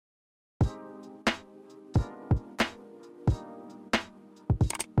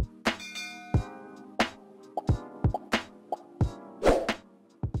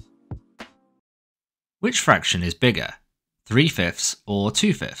Which fraction is bigger, 3/5 or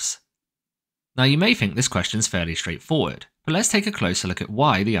 2/5? Now you may think this question's fairly straightforward, but let's take a closer look at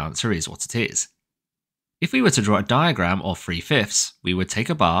why the answer is what it is. If we were to draw a diagram of 3/5, we would take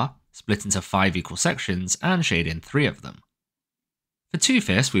a bar, split into 5 equal sections, and shade in 3 of them. For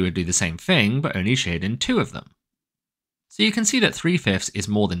 2/5 we would do the same thing, but only shade in 2 of them. So you can see that 3/5 is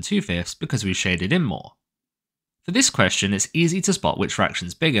more than 2/5 because we've shaded in more. For this question, it's easy to spot which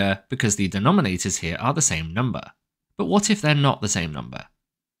fraction's bigger because the denominators here are the same number. But what if they're not the same number?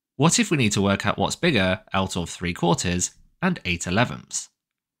 What if we need to work out what's bigger out of 3/4 and 8/11?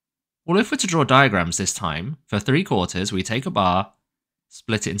 Well, if we're to draw diagrams this time, for 3/4 we take a bar,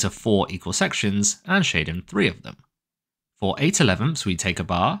 split it into 4 equal sections, and shade in 3 of them. For 8/11 we take a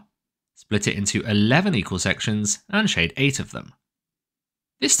bar, split it into 11 equal sections, and shade 8 of them.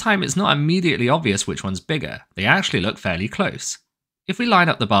 This time it's not immediately obvious which one's bigger, they actually look fairly close. If we line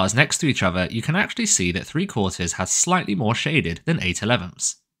up the bars next to each other, you can actually see that 3/4 has slightly more shaded than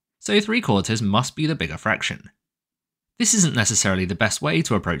 8/11. So 3/4 must be the bigger fraction. This isn't necessarily the best way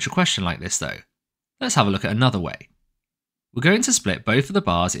to approach a question like this though. Let's have a look at another way. We're going to split both of the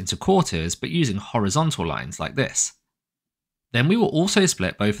bars into quarters but using horizontal lines like this. Then we will also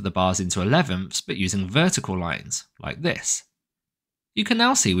split both of the bars into 11ths but using vertical lines like this. You can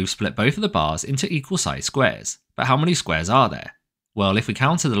now see we've split both of the bars into equal size squares, but how many squares are there? Well, if we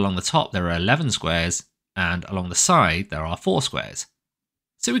counted along the top there are 11 squares, and along the side there are 4 squares.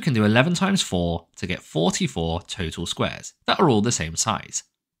 So we can do 11 times 4 to get 44 total squares that are all the same size.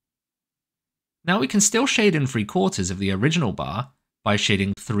 Now we can still shade in 3/4 of the original bar by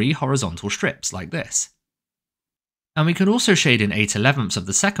shading 3 horizontal strips like this. And we can also shade in 8/11 of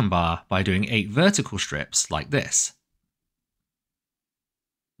the second bar by doing 8 vertical strips like this.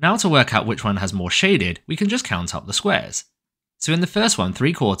 Now to work out which one has more shaded, we can just count up the squares. So in the first one,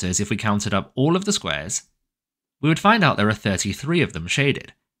 3/4, if we counted up all of the squares, we would find out there are 33 of them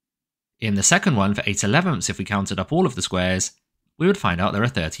shaded. In the second one, for 8/11, if we counted up all of the squares, we would find out there are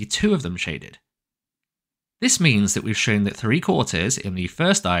 32 of them shaded. This means that we've shown that 3/4 in the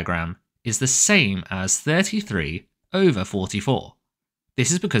first diagram is the same as 33 over 44.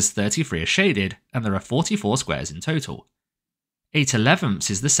 This is because 33 is shaded and there are 44 squares in total. 8/11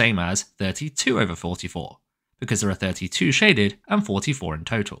 is the same as 32 over 44, because there are 32 shaded and 44 in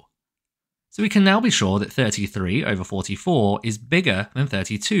total. So we can now be sure that 33 over 44 is bigger than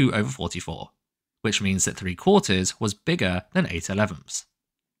 32 over 44, which means that 3/4 was bigger than 8/11.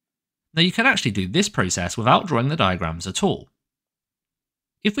 Now you can actually do this process without drawing the diagrams at all.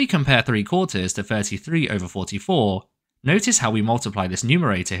 If we compare 3/4 to 33 over 44, notice how we multiply this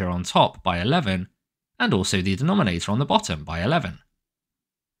numerator here on top by 11, and also the denominator on the bottom by 11.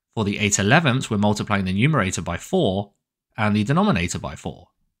 For the 8/11, we're multiplying the numerator by 4, and the denominator by 4.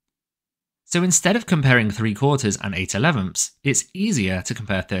 So instead of comparing 3/4 and 8/11, it's easier to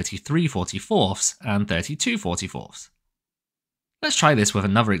compare 33 44ths and 32 44ths. Let's try this with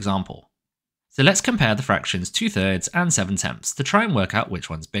another example. So let's compare the fractions 2/3 and 7/10 to try and work out which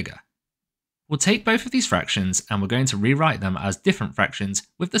one's bigger. We'll take both of these fractions and we're going to rewrite them as different fractions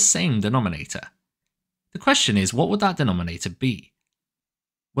with the same denominator. The question is, what would that denominator be?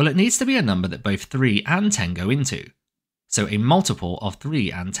 Well, it needs to be a number that both 3 and 10 go into, so a multiple of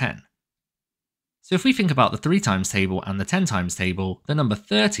 3 and 10. So if we think about the 3 times table and the 10 times table, the number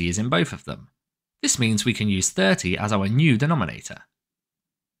 30 is in both of them. This means we can use 30 as our new denominator.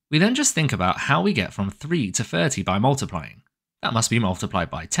 We then just think about how we get from 3 to 30 by multiplying. That must be multiplied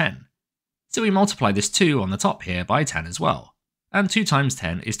by 10. So we multiply this 2 on the top here by 10 as well, and 2 times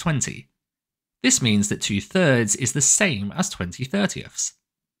 10 is 20. This means that 2/3 is the same as 20/30ths.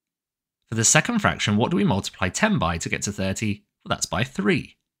 For the second fraction, what do we multiply 10 by to get to 30? Well, that's by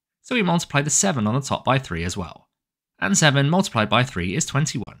 3. So we multiply the 7 on the top by 3 as well. And 7 multiplied by 3 is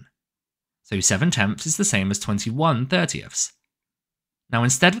 21. So 7/10 is the same as 21/30ths. Now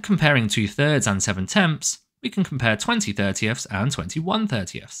instead of comparing 2/3 and 7/10, we can compare 20/30ths and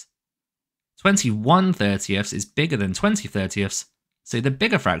 21/30ths. 21/30ths is bigger than 20/30ths, so the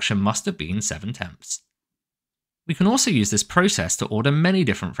bigger fraction must have been 7/10. We can also use this process to order many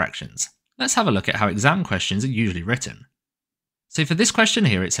different fractions. Let's have a look at how exam questions are usually written. So for this question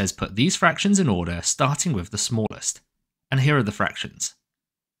here, it says put these fractions in order starting with the smallest. And here are the fractions.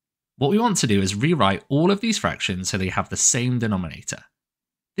 What we want to do is rewrite all of these fractions so they have the same denominator.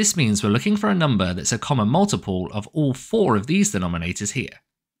 This means we're looking for a number that's a common multiple of all 4 of these denominators here.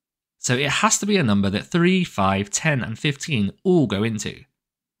 So it has to be a number that 3, 5, 10 and 15 all go into.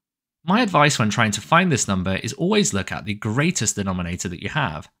 My advice when trying to find this number is always look at the greatest denominator that you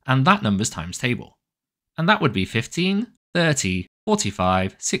have, and that number's times table. And that would be 15, 30,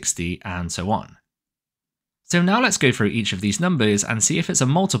 45, 60, and so on. So now let's go through each of these numbers and see if it's a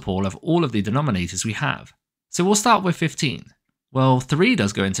multiple of all of the denominators we have. So we'll start with 15. Well, 3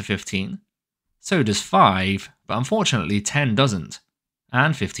 does go into 15, so does 5, but unfortunately 10 doesn't,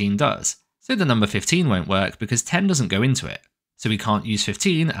 and 15 does. So the number 15 won't work because 10 doesn't go into it, so we can't use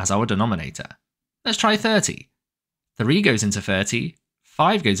 15 as our denominator. Let's try 30. 3 goes into 30,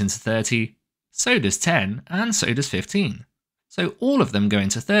 5 goes into 30, so does 10, and so does 15. So all of them go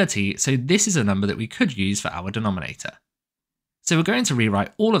into 30, so this is a number that we could use for our denominator. So we're going to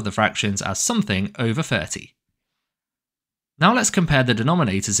rewrite all of the fractions as something over 30. Now let's compare the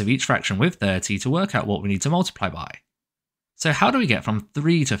denominators of each fraction with 30 to work out what we need to multiply by. So how do we get from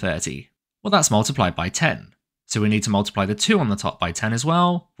 3 to 30? Well, that's multiplied by 10. So we need to multiply the 2 on the top by 10 as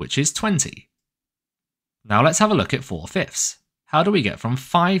well, which is 20. Now let's have a look at 4/5. How do we get from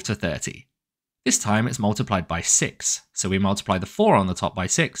 5 to 30? This time it's multiplied by 6, so we multiply the 4 on the top by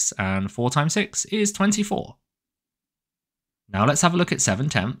 6, and 4 times 6 is 24. Now let's have a look at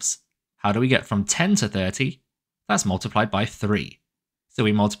 7/10. How do we get from 10 to 30? That's multiplied by 3. So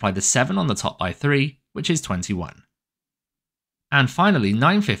we multiply the 7 on the top by 3, which is 21. And finally,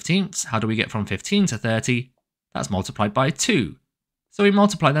 9/15. How do we get from 15 to 30? That's multiplied by 2. So we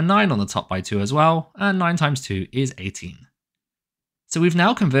multiply the 9 on the top by 2 as well, and 9 times 2 is 18. So we've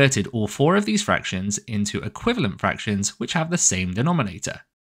now converted all 4 of these fractions into equivalent fractions which have the same denominator.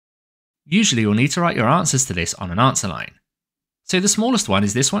 Usually you'll need to write your answers to this on an answer line. So the smallest one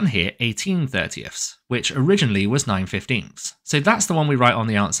is this one here, 18/30, which originally was 9/15. So that's the one we write on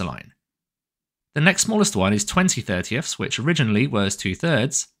the answer line. The next smallest one is 20/30, which originally was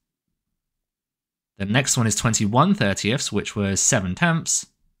 2/3. The next one is 21/30, which was 7/10.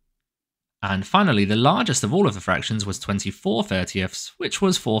 And finally, the largest of all of the fractions was 24/30, which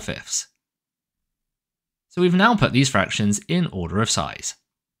was 4/5. So we've now put these fractions in order of size.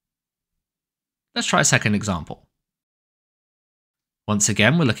 Let's try a second example. Once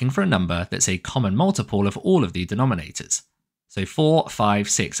again, we're looking for a number that's a common multiple of all of the denominators. So 4, 5,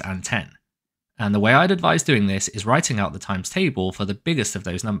 6, and 10. And the way I'd advise doing this is writing out the times table for the biggest of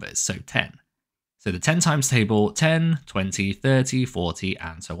those numbers, so 10. So the 10 times table, 10, 20, 30, 40,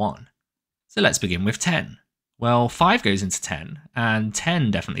 and so on. So let's begin with 10. Well, 5 goes into 10, and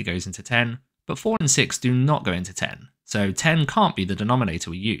 10 definitely goes into 10, but 4 and 6 do not go into 10, so 10 can't be the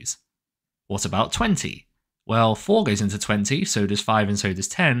denominator we use. What about 20? Well, 4 goes into 20, so does 5 and so does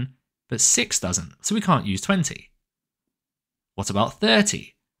 10, but 6 doesn't, so we can't use 20. What about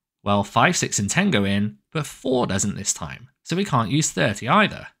 30? Well, 5, 6, and 10 go in, but 4 doesn't this time, so we can't use 30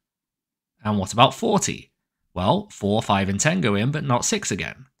 either. And what about 40? Well, 4, 5, and 10 go in, but not 6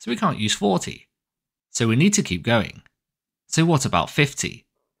 again, so we can't use 40. So we need to keep going. So what about 50?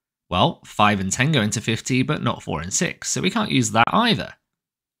 Well, 5 and 10 go into 50, but not 4 and 6, so we can't use that either.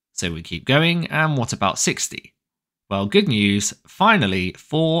 So we keep going, and what about 60? Well, good news, finally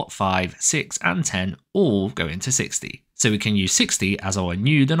 4, 5, 6, and 10 all go into 60, so we can use 60 as our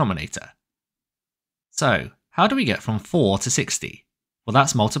new denominator. So, how do we get from 4 to 60? Well,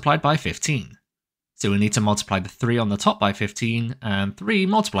 that's multiplied by 15. So we need to multiply the 3 on the top by 15, and 3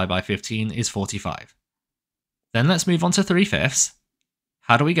 multiplied by 15 is 45. Then let's move on to 3/5.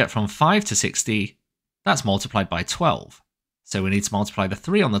 How do we get from 5 to 60? That's multiplied by 12. So we need to multiply the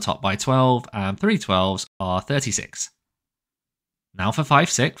 3 on the top by 12, and 3 12s are 36. Now for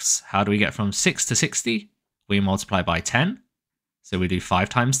 5/6, how do we get from 6 to 60? We multiply by 10. So we do 5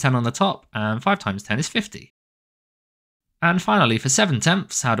 times 10 on the top, and 5 times 10 is 50. And finally, for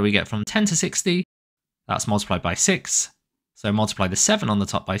 7/10, how do we get from 10 to 60? That's multiplied by 6. So multiply the 7 on the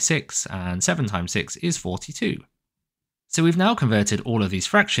top by 6, and 7 times 6 is 42. So we've now converted all of these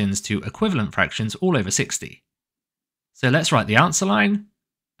fractions to equivalent fractions all over 60. So let's write the answer line,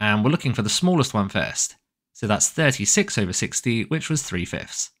 and we're looking for the smallest one first. So that's 36 over 60, which was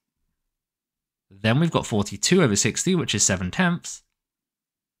 3/5. Then we've got 42 over 60, which is 7/10.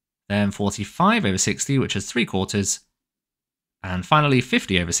 Then 45 over 60, which is 3/4. And finally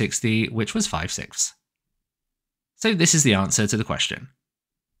 50 over 60, which was 5/6. So this is the answer to the question.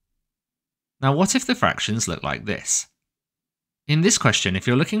 Now what if the fractions look like this? In this question, if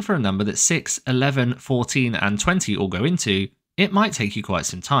you're looking for a number that 6, 11, 14, and 20 all go into, it might take you quite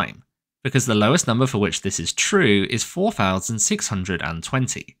some time, because the lowest number for which this is true is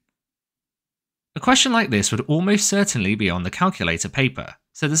 4,620. A question like this would almost certainly be on the calculator paper,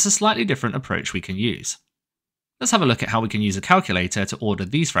 so there's a slightly different approach we can use. Let's have a look at how we can use a calculator to order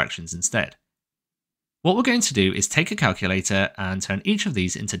these fractions instead. What we're going to do is take a calculator and turn each of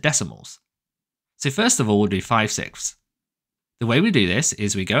these into decimals. So first of all, we'll do 5/6. The way we do this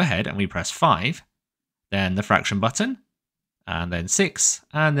is we go ahead and we press 5, then the fraction button, and then 6,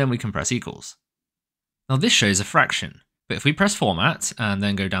 and then we can press equals. Now this shows a fraction, but if we press Format and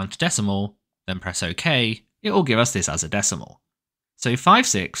then go down to Decimal, then press OK, it will give us this as a decimal. So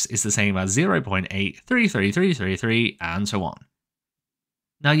 5/6 is the same as 0.833333 and so on.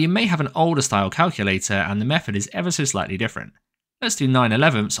 Now you may have an older style calculator and the method is ever so slightly different. Let's do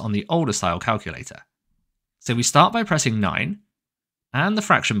 9/11ths on the older style calculator. So we start by pressing 9, and the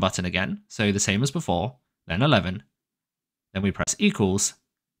fraction button again, so the same as before, then 11, then we press equals,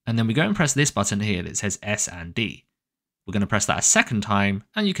 and then we go and press this button here that says S and D. We're going to press that a second time,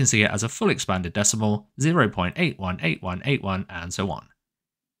 and you can see it as a full expanded decimal, 0.818181, and so on.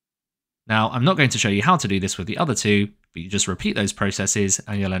 Now, I'm not going to show you how to do this with the other two, but you just repeat those processes,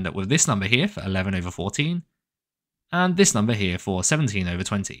 and you'll end up with this number here for 11/14, and this number here for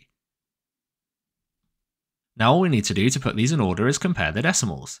 17/20. Now all we need to do to put these in order is compare the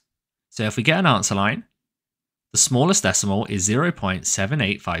decimals. So if we get an answer line, the smallest decimal is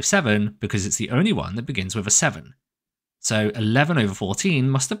 0.7857 because it's the only one that begins with a 7. So 11/14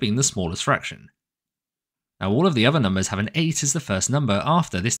 must have been the smallest fraction. Now all of the other numbers have an 8 as the first number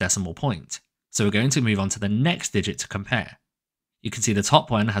after this decimal point, so we're going to move on to the next digit to compare. You can see the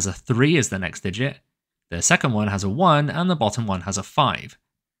top one has a 3 as the next digit, the second one has a 1, and the bottom one has a 5.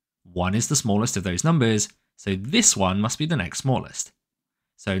 1 is the smallest of those numbers, so this one must be the next smallest.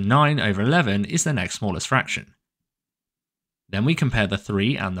 So 9/11 is the next smallest fraction. Then we compare the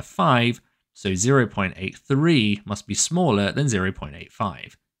 3 and the 5, so 0.83 must be smaller than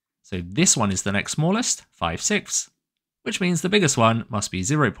 0.85. So this one is the next smallest, 5/6, which means the biggest one must be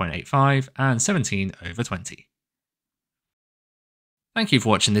 0.85 and 17/20. Thank you for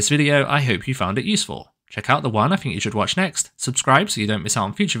watching this video, I hope you found it useful. Check out the one I think you should watch next, subscribe so you don't miss out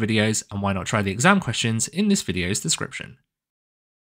on future videos, and why not try the exam questions in this video's description.